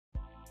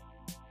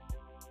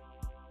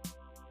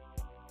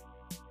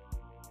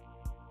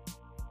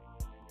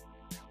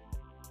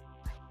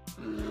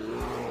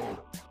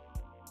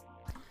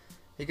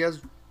Hey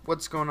guys,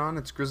 what's going on?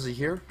 It's Grizzly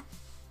here.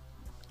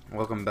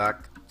 Welcome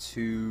back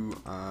to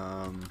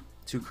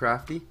Too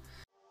Crafty.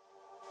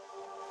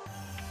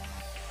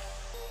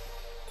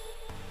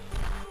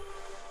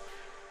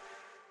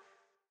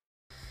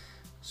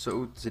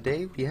 So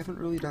today we haven't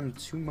really done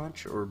too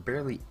much or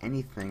barely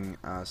anything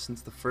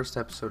since the first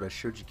episode. I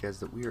showed you guys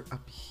that we are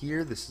up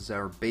here. This is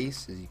our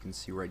base, as you can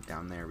see right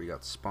down there. We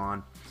got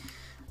spawn,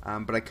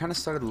 but I kind of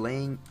started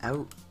laying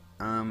out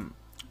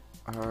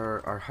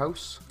our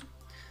house.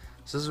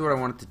 So this is what I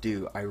wanted to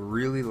do. I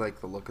really like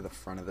the look of the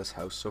front of this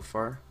house so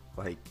far.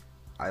 Like,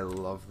 I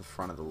love the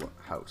front of the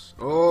house.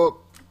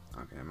 Oh,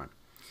 okay, never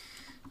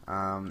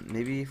mind.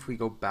 Maybe if we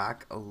go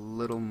back a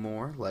little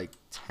more, like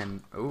 8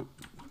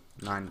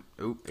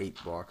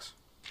 blocks,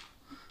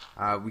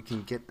 we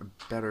can get a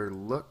better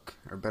look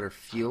or better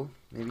feel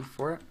maybe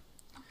for it.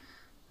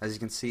 As you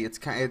can see, it's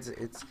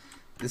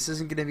this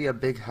isn't going to be a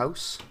big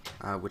house,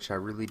 which I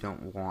really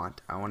don't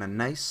want. I want a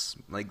nice,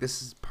 like,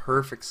 this is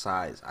perfect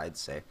size, I'd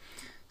say.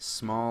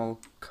 Small,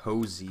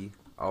 cozy.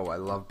 Oh, I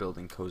love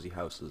building cozy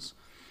houses.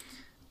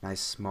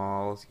 Nice,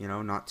 small, you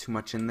know, not too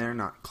much in there,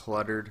 not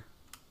cluttered,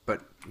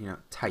 but, you know,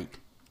 tight.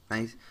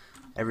 Nice.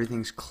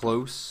 Everything's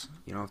close.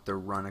 You don't have to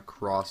run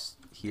across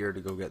here to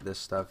go get this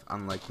stuff,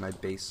 unlike my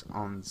base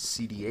on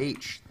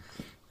CDH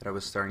that I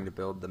was starting to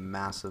build, the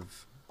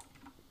massive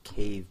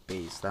cave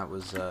base. That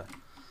was a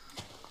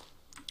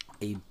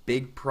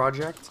big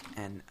project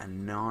and a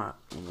not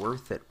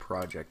worth it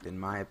project, in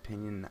my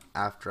opinion.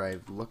 After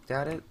I've looked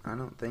at it, I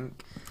don't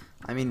think,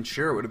 I mean,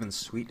 sure, it would have been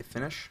sweet to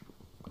finish,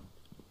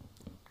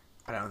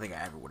 but I don't think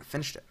I ever would have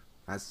finished it.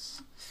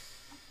 That's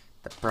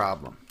the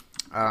problem.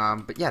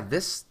 But yeah,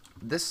 this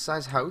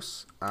size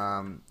house,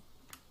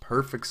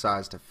 perfect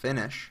size to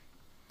finish.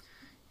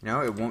 You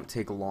know, it won't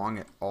take long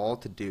at all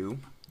to do.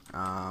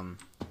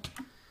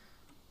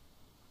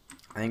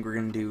 I think we're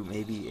gonna do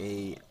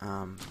maybe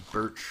a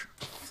birch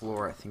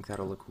floor. I think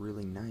that'll look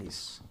really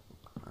nice.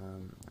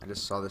 I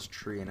just saw this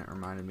tree and it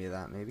reminded me of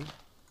that. Maybe.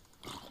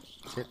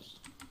 Tip.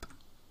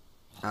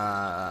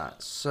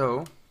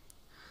 So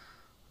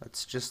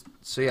let's just.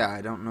 So yeah, I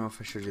don't know if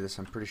I showed you this.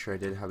 I'm pretty sure I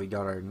did. How we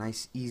got our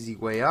nice easy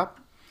way up.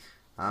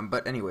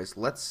 But anyways,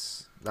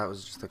 that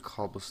was just a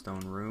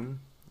cobblestone room.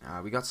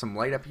 We got some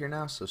light up here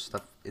now, so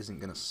stuff isn't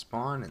gonna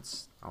spawn.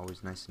 It's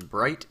always nice and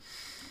bright.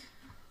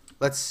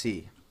 Let's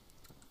see.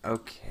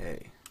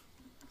 Okay,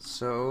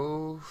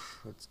 so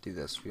let's do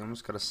this. We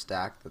almost got a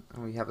stack.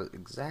 We have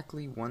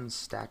exactly one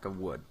stack of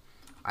wood.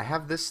 I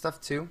have this stuff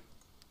too,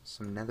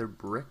 some nether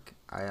brick.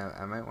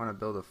 I might want to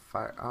build a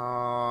fire.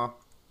 Oh,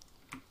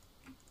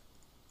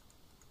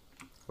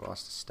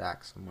 lost a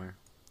stack somewhere.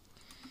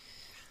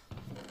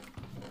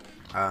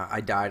 I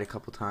died a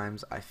couple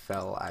times. I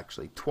fell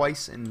actually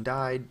twice and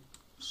died.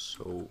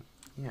 So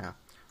yeah,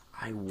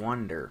 I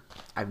wonder.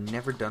 I've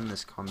never done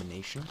this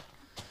combination.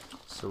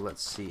 So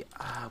let's see.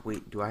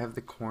 Wait, do I have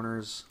the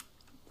corners?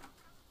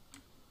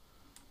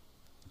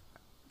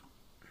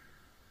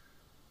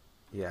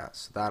 Yeah,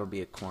 so that'll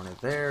be a corner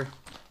there.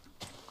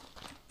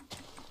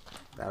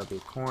 That'll be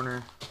a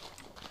corner.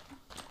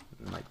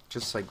 And like,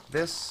 just like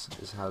this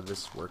is how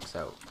this works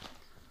out.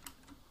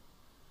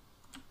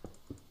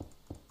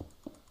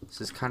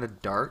 This is kind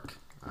of dark.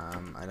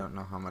 I don't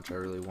know how much I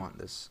really want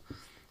this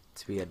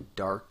to be a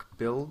dark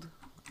build.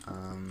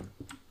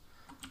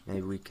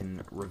 Maybe we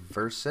can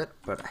reverse it,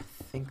 but I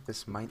think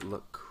this might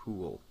look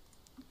cool.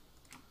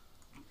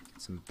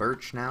 Get some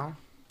birch now.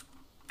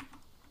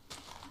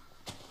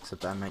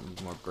 Except I might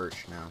need more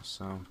birch now,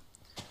 so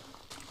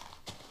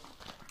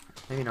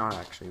maybe not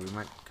actually. We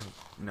might.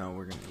 No,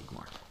 we're gonna need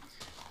more.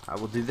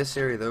 We'll do this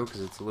area though, because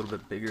it's a little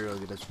bit bigger. It'll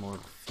get us more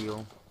of a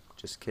feel.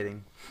 Just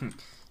kidding.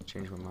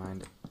 Change my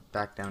mind.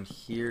 Back down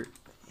here.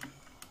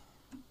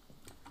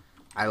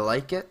 I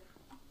like it.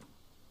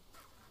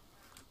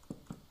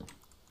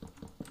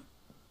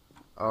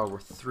 Oh, we're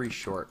 3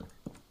 short.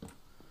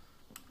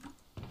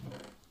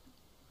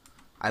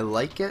 I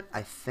like it,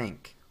 I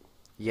think.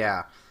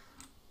 Yeah.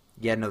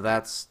 Yeah, no,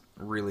 that's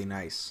really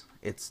nice.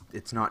 It's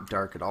not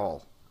dark at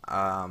all.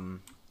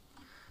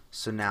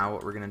 So now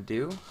what we're going to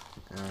do,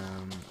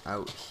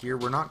 out here,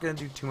 we're not going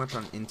to do too much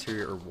on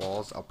interior or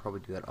walls. I'll probably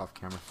do that off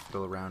camera,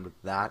 fiddle around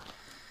with that.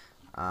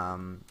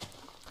 But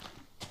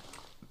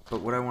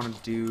what I want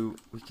to do,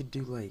 we could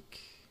do like...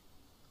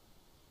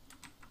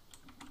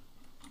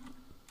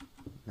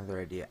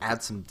 Another idea,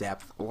 add some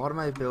depth. A lot of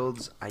my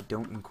builds, I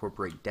don't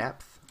incorporate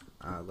depth,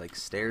 like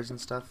stairs and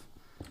stuff,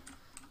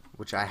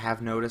 which I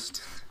have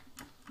noticed.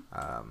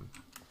 No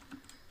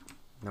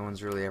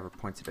one's really ever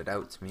pointed it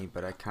out to me,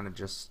 but I kind of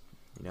just,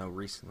 you know,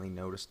 recently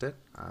noticed it.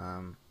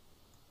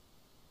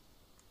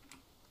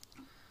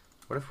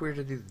 What if we were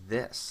to do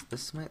this?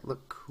 This might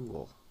look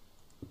cool.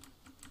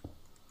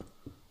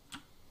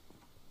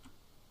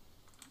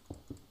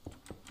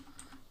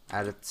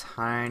 Add a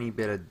tiny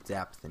bit of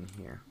depth in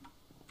here.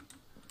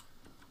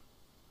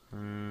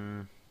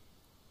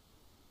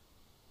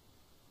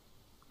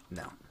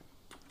 No,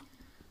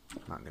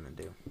 not gonna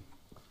do.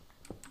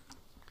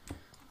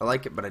 I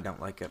like it, but I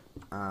don't like it.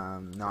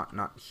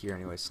 Not here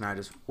anyway. So now I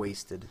just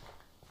wasted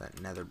that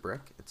nether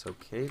brick. It's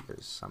okay.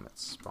 There's some at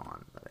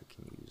spawn that I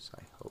can use.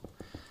 I hope.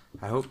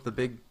 I hope the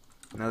big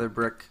nether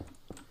brick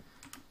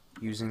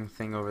using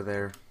thing over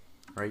there,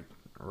 right.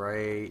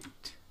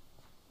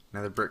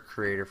 Nether brick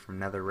creator from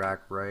Netherrack,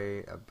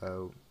 right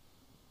about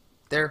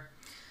there.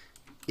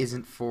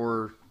 Isn't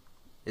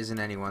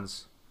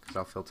anyone's, because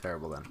I'll feel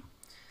terrible then.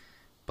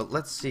 But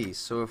let's see.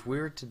 So if we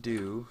were to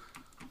do,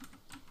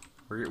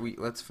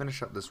 let's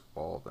finish up this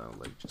wall though,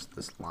 like just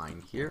this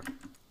line here.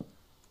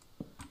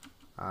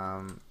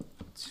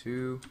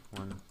 2,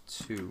 1,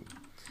 2.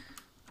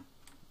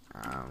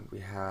 We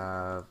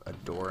have a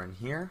door in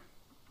here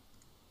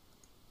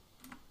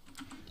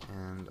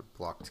and a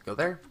block to go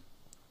there.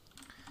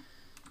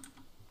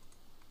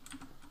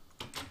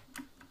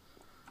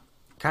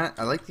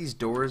 I like these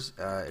doors.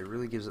 It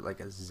really gives it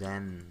like a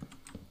zen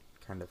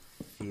kind of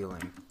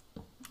feeling,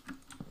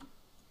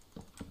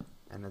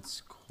 and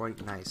it's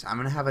quite nice. I'm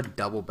gonna have a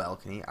double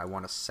balcony. I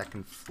want a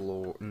second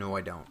floor. No,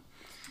 I don't.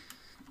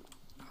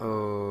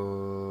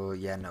 Oh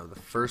yeah, no. The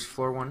first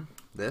floor one.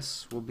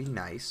 This will be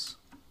nice.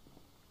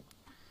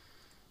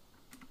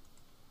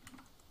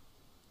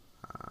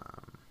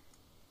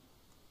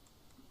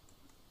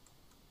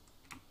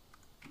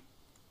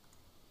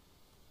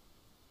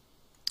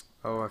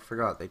 Oh, I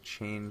forgot. They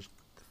changed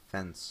the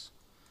fence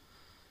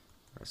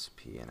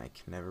recipe, and I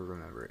can never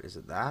remember it. Is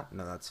it that?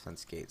 No, that's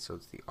fence gate, so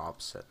it's the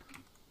opposite.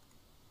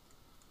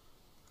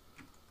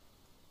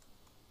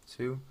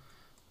 2,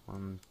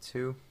 1,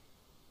 2.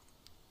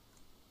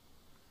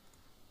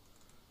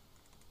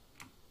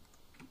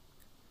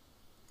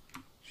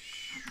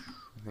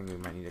 I think we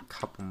might need a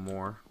couple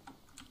more.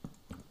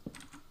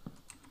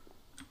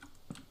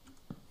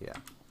 Yeah.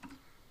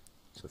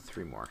 So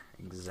 3 more.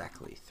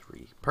 Exactly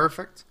 3.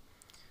 Perfect.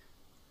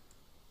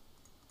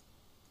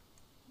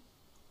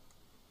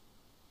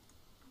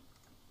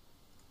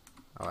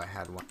 Oh, I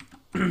had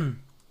one.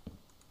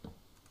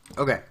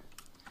 Okay.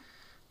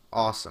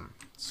 Awesome.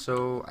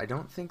 So, I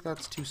don't think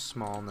that's too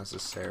small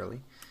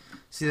necessarily.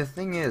 See, the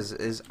thing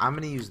is I'm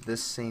going to use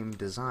this same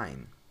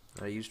design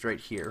that I used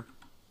right here.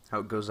 How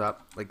it goes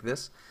up like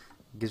this.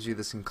 It gives you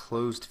this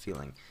enclosed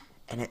feeling.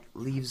 And it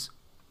leaves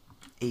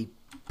a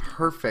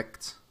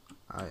perfect,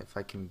 if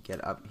I can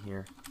get up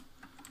here.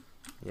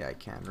 Yeah, I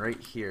can. Right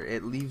here.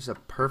 It leaves a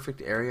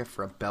perfect area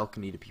for a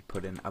balcony to be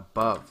put in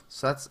above.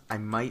 So that's, I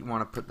might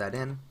want to put that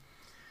in.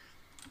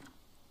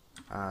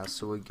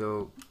 So we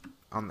go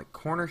on the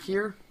corner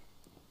here.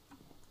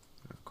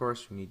 Of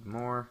course, we need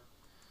more.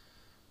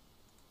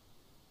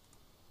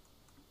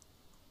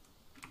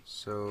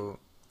 So,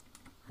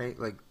 right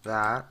like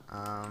that.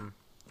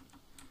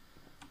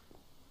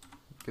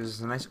 Gives us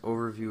a nice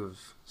overview of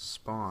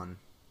spawn.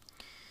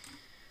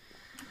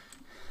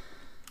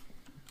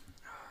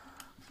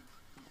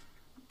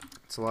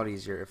 It's a lot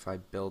easier if I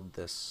build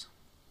this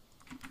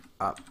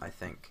up, I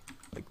think.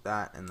 Like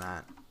that and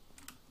that.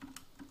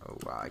 Oh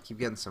wow, I keep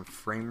getting some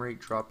frame rate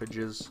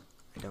droppages.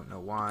 I don't know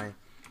why.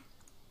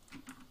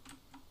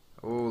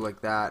 Oh,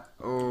 like that.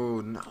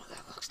 Oh no,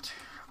 that looks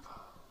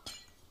terrible.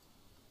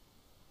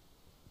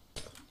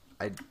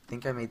 I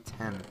think I made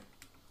 10.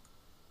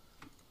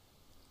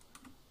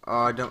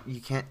 Oh, you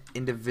can't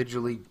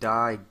individually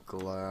dye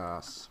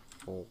glass.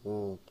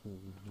 Oh.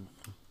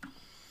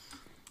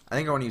 I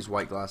think I want to use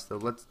white glass though.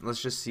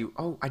 Let's just see.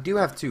 Oh, I do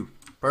have 2.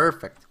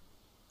 Perfect.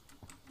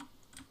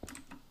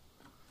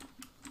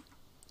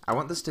 I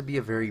want this to be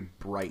a very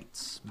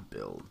bright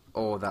build.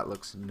 Oh, that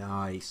looks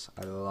nice.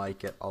 I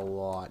like it a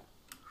lot.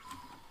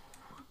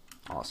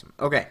 Awesome.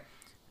 Okay.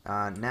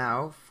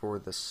 Now for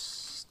the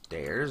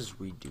stairs,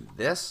 we do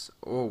this.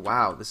 Oh,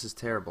 wow. This is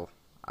terrible.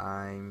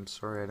 I'm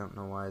sorry. I don't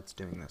know why it's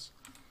doing this.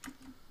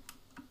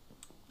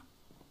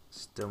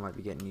 Still might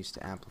be getting used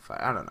to Amplify.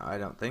 I don't know. I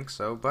don't think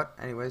so. But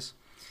anyways,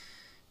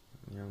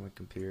 you know, my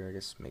computer, I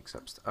guess, makes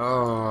up stuff.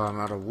 Oh, I'm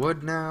out of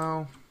wood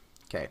now.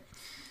 Okay.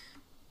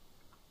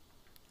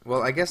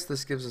 Well, I guess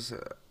this gives us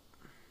a...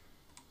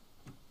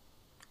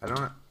 I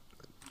don't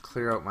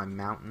clear out my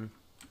mountain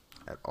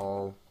at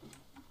all.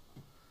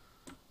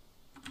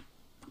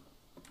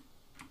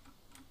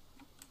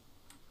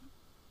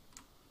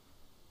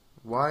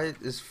 Why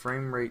is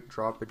frame rate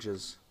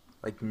droppages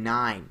like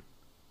 9?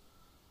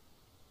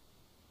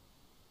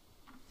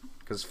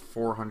 Because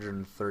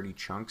 430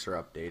 chunks are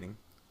updating.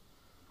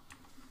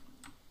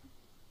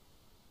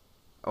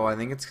 Oh, I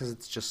think it's because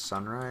it's just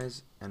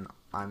sunrise and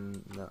I'm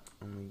the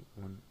only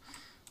one.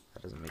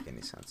 That doesn't make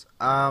any sense.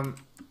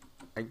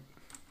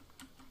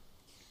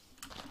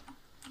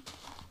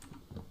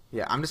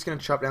 Yeah, I'm just gonna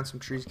chop down some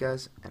trees,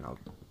 guys, and I'll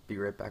be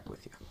right back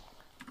with you.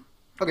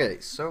 Okay,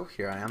 so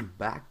here I am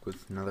back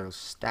with another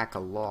stack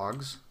of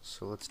logs.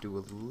 So let's do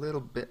a little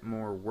bit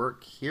more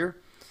work here.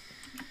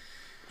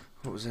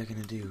 What was I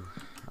gonna do?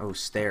 Oh,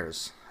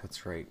 stairs.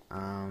 That's right.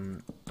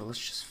 But let's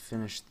just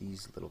finish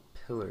these little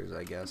pillars,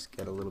 I guess.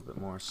 Get a little bit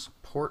more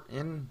support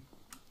in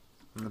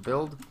the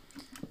build.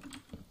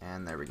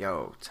 And there we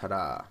go.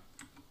 Ta-da.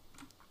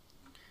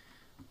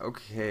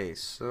 Okay,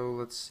 so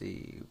let's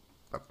see.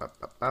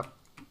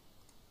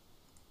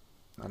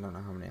 I don't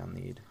know how many I'll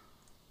need.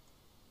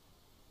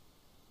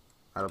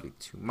 That'll be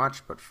too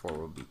much, but 4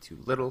 will be too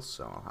little,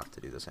 so I'll have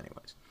to do this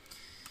anyways.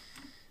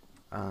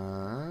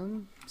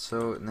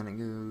 So, and then it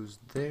goes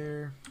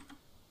there,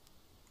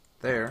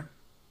 there,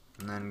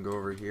 and then go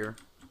over here,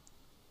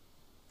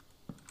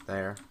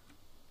 there.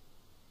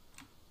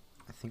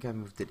 I think I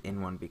moved it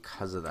in one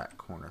because of that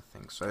corner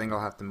thing, so I think I'll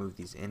have to move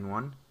these in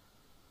one,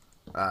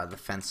 the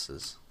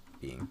fences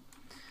being,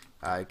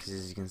 because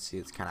as you can see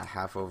it's kind of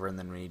half over, and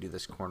then when you do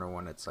this corner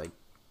one it's like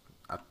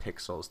a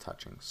pixel is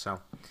touching, so,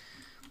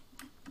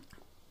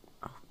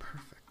 oh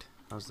perfect,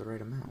 that was the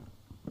right amount.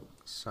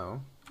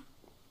 So,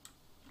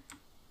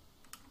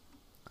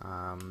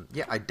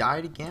 yeah, I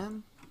died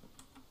again,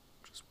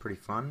 which is pretty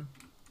fun.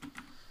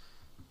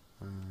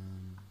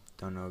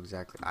 Don't know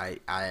exactly. I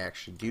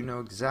actually do know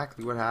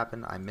exactly what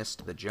happened. I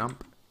missed the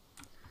jump.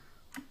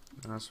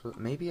 And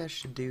maybe I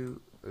should do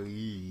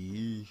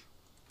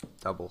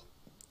double.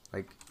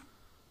 Like,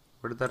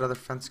 where did that other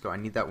fence go? I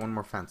need that one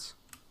more fence.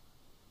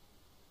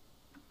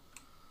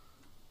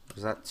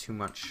 Is that too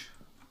much?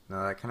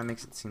 No, that kind of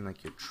makes it seem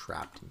like you're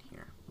trapped in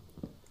here.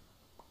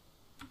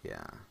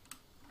 Yeah.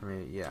 I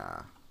mean,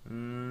 yeah.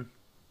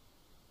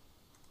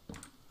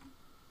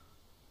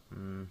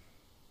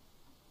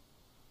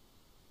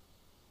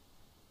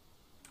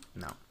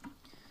 No.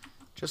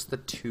 Just the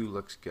 2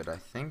 looks good, I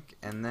think.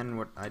 And then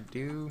what I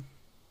do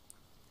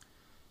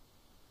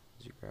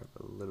is you grab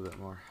a little bit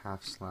more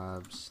half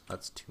slabs.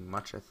 That's too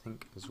much, I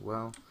think, as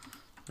well.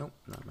 Nope,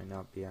 that might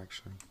not be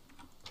actually.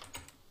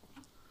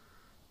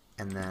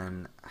 And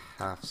then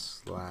half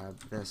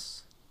slab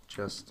this,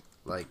 just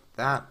like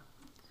that.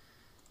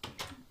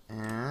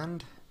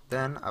 And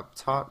then up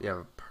top, you have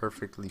a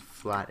perfectly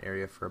flat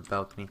area for a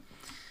balcony.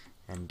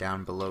 And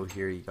down below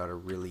here, you got a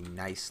really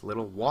nice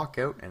little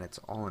walkout, and it's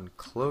all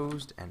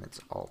enclosed, and it's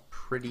all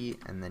pretty.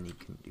 And then you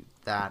can do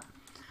that.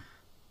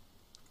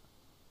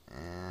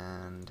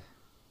 And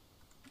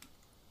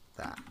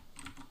that.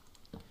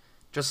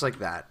 Just like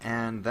that.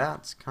 And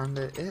that's kind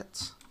of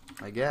it,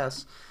 I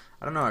guess.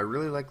 I don't know, I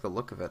really like the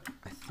look of it.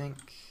 I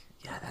think,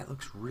 yeah, that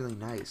looks really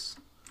nice.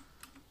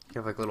 You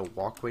have like a little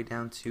walkway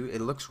down too.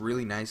 It looks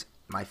really nice.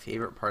 My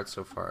favorite part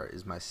so far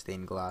is my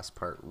stained glass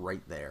part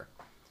right there.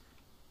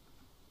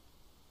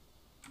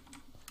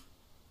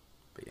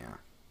 But yeah,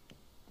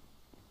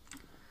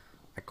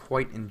 I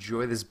quite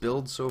enjoy this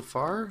build so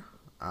far.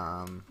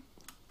 And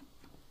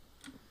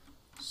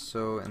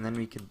then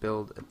we could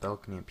build a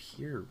balcony up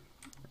here,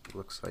 it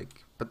looks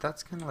like. But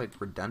that's kind of like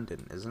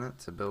redundant, isn't it,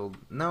 to build?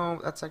 No,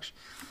 that's actually...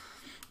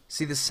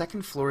 See, the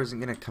second floor isn't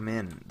going to come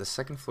in. The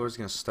second floor is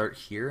going to start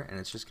here, and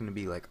it's just going to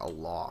be like a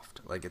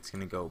loft. Like, it's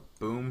going to go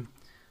boom,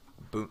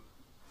 boom.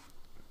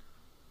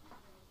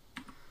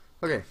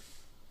 Okay.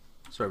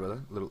 Sorry about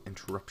that. Little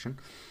interruption.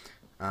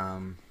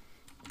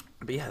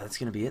 But yeah, that's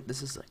going to be it.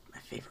 This is like my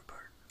favorite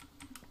part.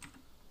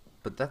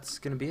 But that's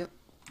going to be it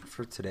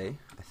for today,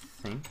 I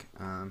think.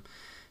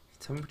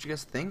 Tell me what you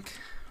guys think.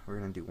 We're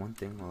going to do one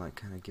thing while I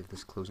kind of give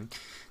this closing.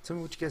 Tell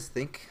me what you guys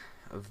think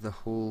of the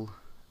whole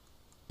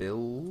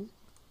build.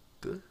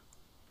 I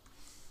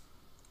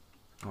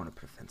want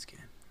to put a fence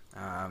gate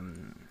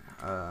in.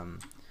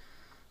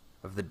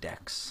 Of the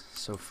decks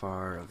so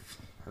far,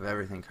 of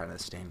everything, kind of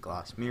stained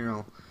glass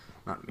mural.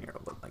 Not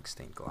mural, but like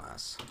stained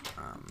glass.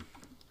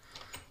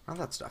 All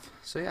that stuff.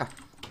 So yeah,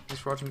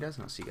 thanks for watching, guys,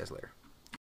 and I'll see you guys later.